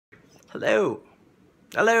Hello.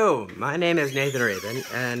 Hello, my name is Nathan Rabin,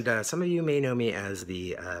 and some of you may know me as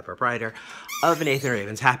the proprietor of Nathan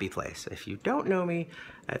Rabin's Happy Place. If you don't know me,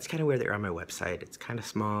 it's kind of weird that you're on my website. It's kind of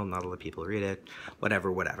small, not a lot of people read it,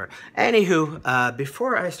 whatever. Anywho,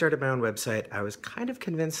 before I started my own website, I was kind of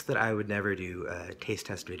convinced that I would never do taste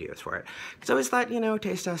test videos for it. Because I always thought, you know,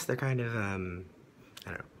 taste tests, they're kind of, I don't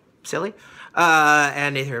know, silly.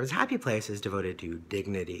 And Nathan Rabin's Happy Place is devoted to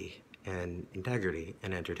dignity and integrity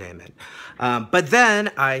and entertainment. But then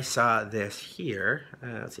I saw this here.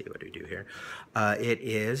 Let's see, what do we do here? It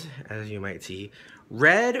is, as you might see,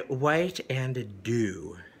 red, white, and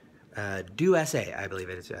dew. Dew SA, I believe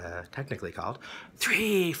it is technically called.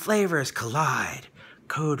 3 flavors collide.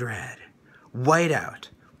 Code red, whiteout,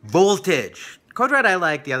 voltage. Code red I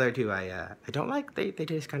like, the other two I don't like. They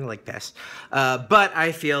taste kind of like piss. But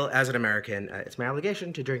I feel, as an American, it's my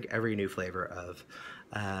obligation to drink every new flavor of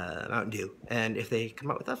Mountain Dew. And if they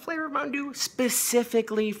come out with a flavor of Mountain Dew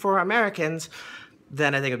specifically for Americans,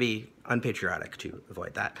 then I think it would be unpatriotic to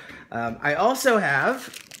avoid that. I also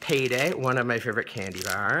have Payday, one of my favorite candy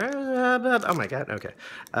bars. Oh my god, okay.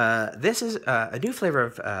 This is a new flavor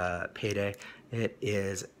of Payday. It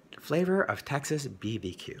is flavor of Texas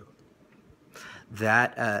BBQ.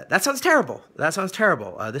 That sounds terrible. That sounds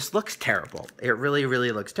terrible. This looks terrible. It really,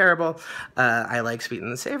 really looks terrible. I like sweet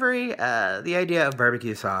and savory. The idea of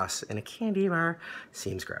barbecue sauce in a candy bar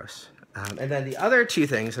seems gross. And then the other two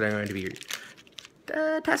things that I'm going to be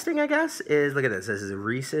testing, I guess, is, look at this. This is a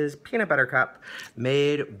Reese's Peanut Butter Cup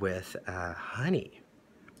made with honey.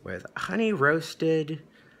 With honey roasted,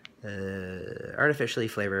 artificially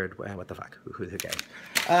flavored, what the fuck, who cares?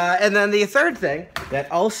 And then the third thing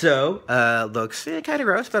that also looks kind of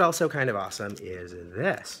gross, but also kind of awesome is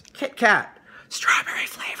this. Kit Kat, strawberry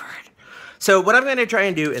flavored. So what I'm going to try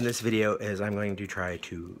and do in this video is I'm going to try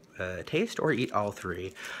to taste or eat all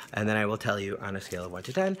 3, and then I will tell you on a scale of 1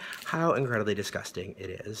 to 10 how incredibly disgusting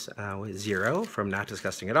it is. With 0 from not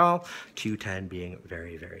disgusting at all to 10 being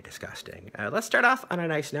very, very disgusting. Let's start off on a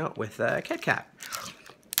nice note with Kit Kat.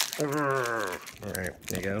 All right,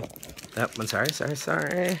 there you go. Oh, I'm sorry.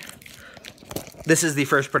 This is the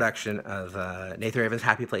first production of Nathan Rabin's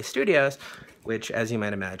Happy Place Studios, which, as you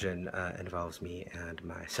might imagine, involves me and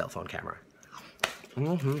my cell phone camera.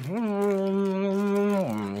 Oh,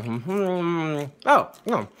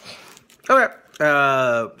 no. Okay.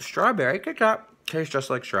 Strawberry Kit Kat tastes just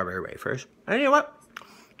like strawberry wafers. And you know what?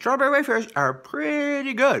 Strawberry wafers are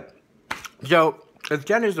pretty good. So, if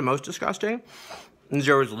 10 is the most disgusting, and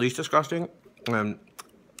 0 is the least disgusting,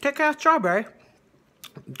 Kit Kat strawberry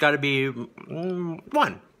gotta be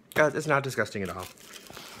 1, because it's not disgusting at all.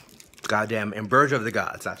 Goddamn ambrosia of the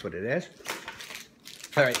gods, that's what it is.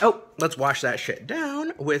 All right, oh, let's wash that shit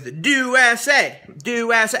down with Dew SA.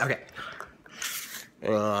 Dew SA, okay.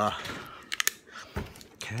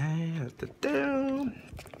 Okay,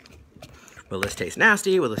 will this taste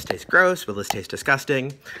nasty? Will this taste gross? Will this taste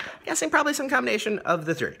disgusting? I'm guessing probably some combination of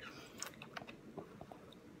the 3.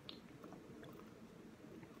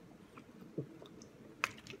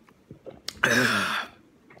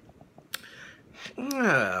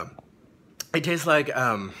 It tastes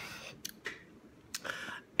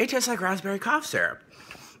like raspberry cough syrup.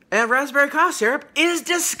 And raspberry cough syrup is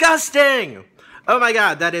disgusting! Oh my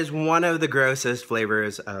god, that is one of the grossest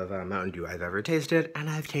flavors of Mountain Dew I've ever tasted, and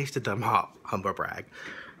I've tasted them all. Humble brag.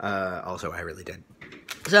 Also, I really did.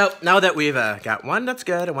 So, now that we've got one that's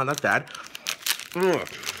good and one that's bad,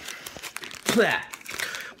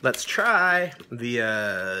 let's try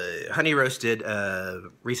the honey roasted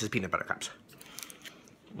Reese's Peanut Butter Cups.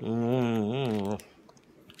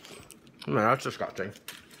 That's disgusting.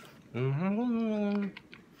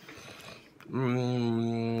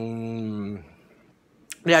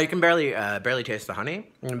 Yeah, you can barely taste the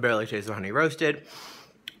honey. You can barely taste the honey roasted.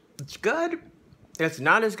 It's good. It's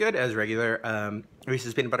not as good as regular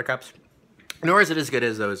Reese's Peanut Butter Cups, nor is it as good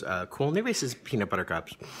as those cool new Reese's Peanut Butter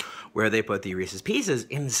Cups, where they put the Reese's Pieces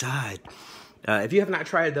inside. If you have not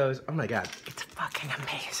tried those, oh my god, it's fucking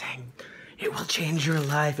amazing. It will change your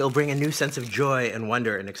life. It'll bring a new sense of joy and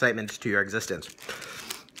wonder and excitement to your existence.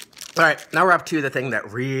 All right, now we're up to the thing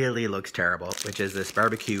that really looks terrible, which is this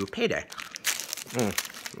barbecue Payday.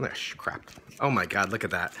 Crap. Oh my god, look at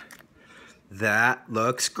that. That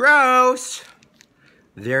looks gross.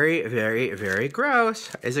 Very, very, very gross.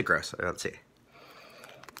 Is it gross? Let's see.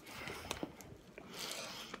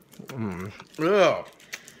 Ugh.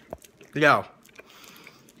 Yeah.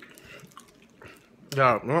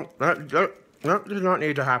 No, that does not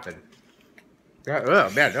need to happen. Oh,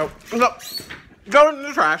 man, no. Go in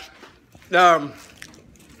the trash. Yeah,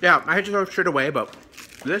 I had to throw shit away, but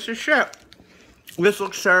this is shit. This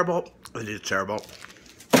looks terrible. It is terrible.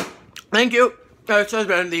 Thank you. This has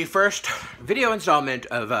been the first video installment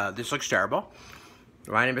of This Looks Terrible.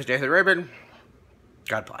 My name is Nathan Rabin.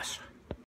 God bless.